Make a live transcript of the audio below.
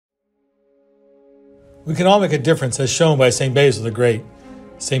We can all make a difference as shown by St. Basil the Great.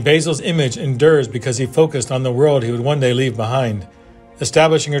 St. Basil's image endures because he focused on the world he would one day leave behind,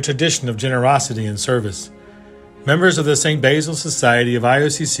 establishing a tradition of generosity and service. Members of the St. Basil Society of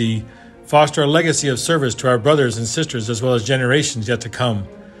IOCC foster a legacy of service to our brothers and sisters as well as generations yet to come.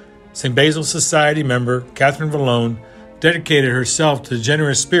 St. Basil Society member Catherine Vallone dedicated herself to the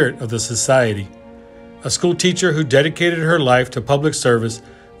generous spirit of the society. A school teacher who dedicated her life to public service,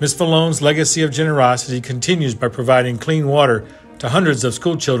 Ms. Vallone's legacy of generosity continues by providing clean water to hundreds of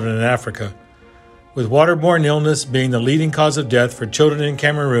school children in Africa. With waterborne illness being the leading cause of death for children in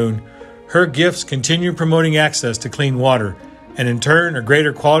Cameroon, her gifts continue promoting access to clean water and in turn a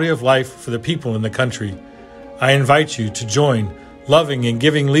greater quality of life for the people in the country. I invite you to join loving and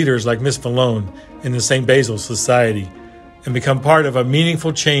giving leaders like Ms. Vallone in the St. Basil Society and become part of a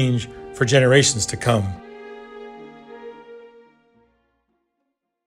meaningful change for generations to come.